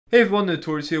Hey everyone,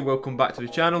 Notorious here, welcome back to the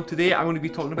channel. Today I'm going to be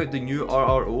talking about the new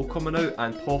RRO coming out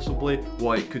and possibly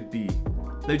what it could be.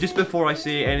 Now just before I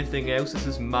say anything else, this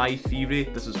is my theory,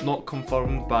 this is not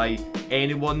confirmed by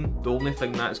anyone. The only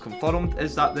thing that is confirmed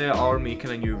is that they are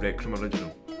making a new RecRoom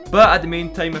original. But at the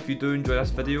meantime, if you do enjoy this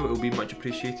video, it will be much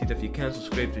appreciated if you can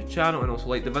subscribe to the channel and also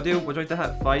like the video. We're trying to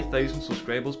hit 5,000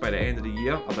 subscribers by the end of the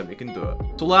year. I think we can do it.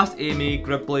 So last AMA,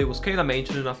 Gribbly was kind of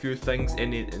mentioning a few things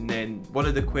in it, and then one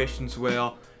of the questions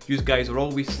were, you guys are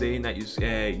always saying that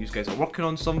you guys are working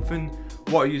on something.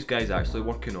 What are you guys actually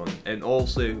working on? And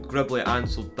also Gribbly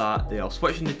answered that they are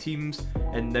switching the teams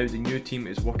and now the new team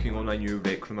is working on a new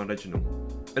RecRoom original.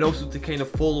 And also to kind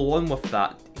of follow on with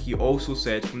that, he also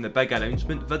said from the big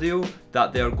announcement video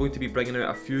that they are going to be bringing out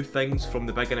a few things from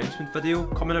the big announcement video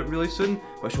coming out really soon,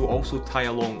 which will also tie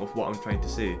along with what I'm trying to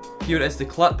say. Here is the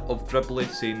clip of Gribbly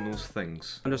saying those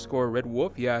things. _Red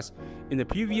Wolf, he asks, in the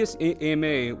previous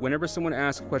AMA, whenever someone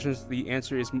asks questions, the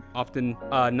answer is often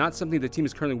not something the team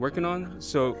is currently working on.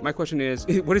 So my question is,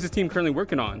 what is the team currently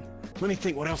working on? Let me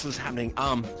think what else is happening.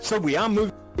 So we are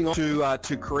moving on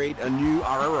to create a new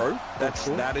RRO.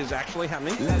 That is actually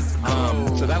happening. Let's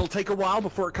go. So that'll take a while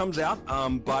before it comes out.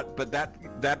 But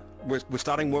that we're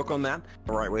starting work on that.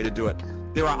 The right way to do it.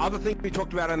 There are other things we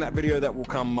talked about in that video that will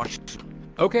come much soon.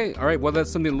 Okay, alright, well that's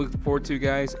something to look forward to,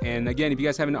 guys. And again, if you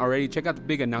guys haven't already, check out the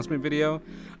big announcement video.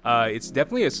 It's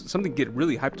definitely something to get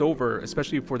really hyped over,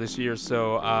 especially for this year.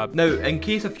 So now, in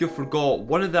case if you forgot,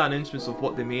 one of the announcements of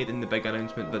what they made in the big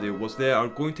announcement video was they are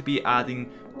going to be adding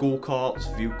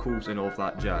go-karts, vehicles and all of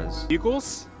that jazz.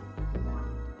 vehicles?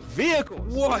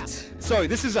 Vehicles. What? So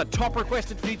this is a top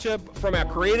requested feature from our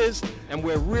creators, and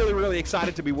we're really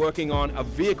excited to be working on a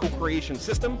vehicle creation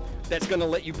system that's going to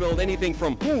let you build anything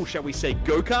from, shall we say,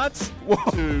 go-karts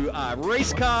to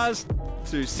race cars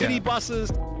to city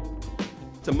buses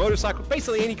to motorcycles,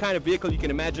 basically any kind of vehicle you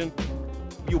can imagine.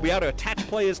 You'll be able to attach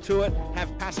players to it,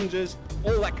 have passengers,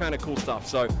 all that kind of cool stuff.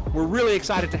 So we're really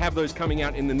excited to have those coming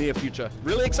out in the near future.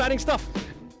 Really exciting stuff.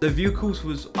 The vehicles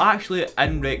was actually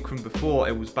in RecRoom before,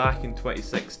 it was back in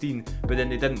 2016, but then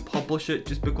they didn't publish it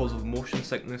just because of motion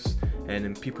sickness and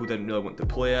then people didn't really want to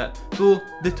play it. So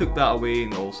they took that away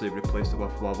and also replaced it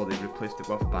with whatever they replaced it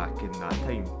with back in that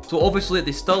time. So obviously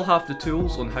they still have the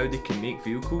tools on how they can make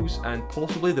vehicles and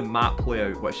possibly the map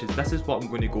layout, which is this is what I'm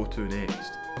going to go to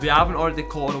next. If you haven't already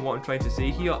caught on what I'm trying to say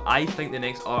here, I think the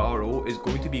next RRO is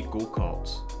going to be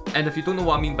go-karts. And if you don't know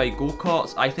what I mean by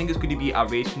go-karts, I think it's going to be a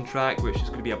racing track, which is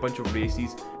going to be a bunch of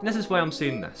races, and this is why I'm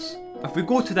saying this. If we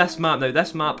go to this map now,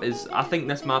 I think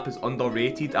this map is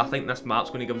underrated. I think this map's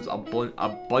going to give us a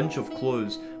bunch of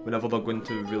clues whenever they're going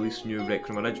to release new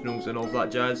RecRoom originals and all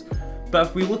that jazz. But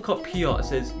if we look up here, it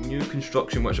says new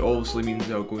construction, which obviously means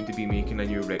they're going to be making a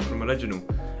new RecRoom original.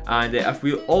 And if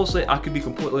we also, I could be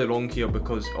completely wrong here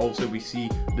because also we see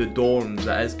the dorms,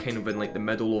 that is kind of in like the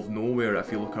middle of nowhere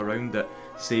if you look around it.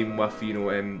 Same with, you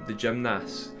know, the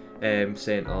gymnast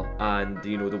centre and,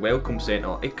 you know, the welcome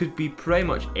centre. It could be pretty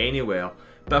much anywhere.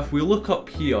 But if we look up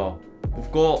here,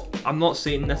 we've got, I'm not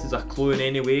saying this is a clue in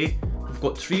any way, we've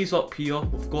got trees up here,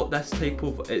 we've got this type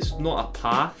of, it's not a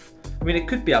path. I mean, it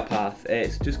could be a path,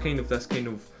 it's just kind of this kind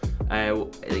of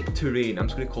like terrain. I'm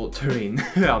just going to call it terrain.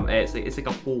 It's like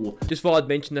a hole. Just thought I'd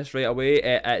mention this right away.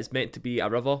 It's meant to be a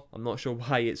river. I'm not sure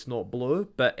why it's not blue,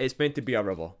 but it's meant to be a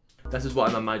river. This is what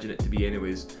I'm imagining it to be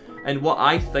anyways. And what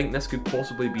I think this could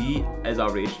possibly be is a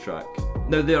racetrack.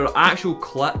 Now there are actual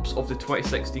clips of the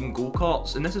 2016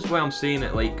 go-karts, and this is why I'm saying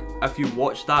it, like, if you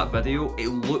watch that video, it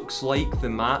looks like the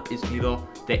map is either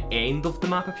the end of the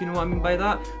map, if you know what I mean by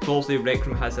that. So obviously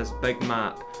RecRoom has this big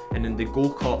map, and then the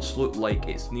go-karts look like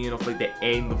it's near enough like the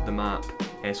end of the map,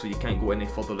 so you can't go any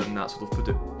further than that, so they've put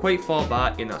it quite far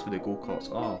back, and that's where the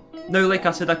go-karts are. Now, like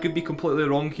I said, I could be completely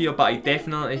wrong here, but I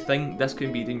definitely think this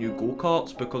can be the new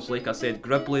go-karts, because like I said,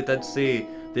 Gribbly did say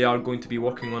they are going to be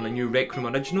working on a new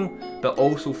RecRoom original, but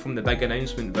also from the big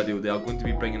announcement video, they are going to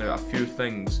be bringing out a few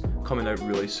things coming out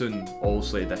really soon,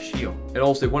 also this year. And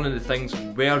also one of the things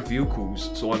were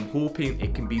vehicles, so I'm hoping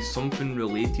it can be something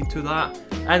related to that.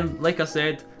 And like I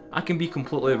said, I can be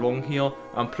completely wrong here.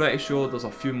 I'm pretty sure there's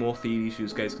a few more theories you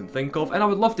guys can think of, and I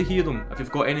would love to hear them. If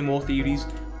you've got any more theories,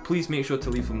 please make sure to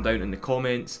leave them down in the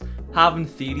comments. Having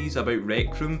theories about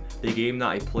RecRoom, the game that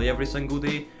I play every single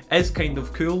day, is kind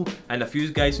of cool, and if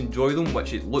you guys enjoy them,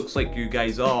 which it looks like you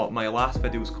guys are, my last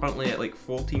video is currently at like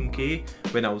 14k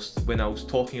when I was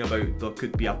talking about there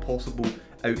could be a possible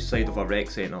outside of a rec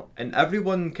centre, and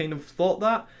everyone kind of thought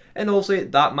that. And also,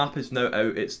 that map is now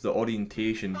out, it's the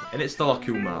orientation, and it's still a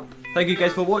cool map. Thank you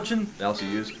guys for watching, and I'll see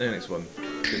you in the next one.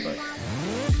 Goodbye.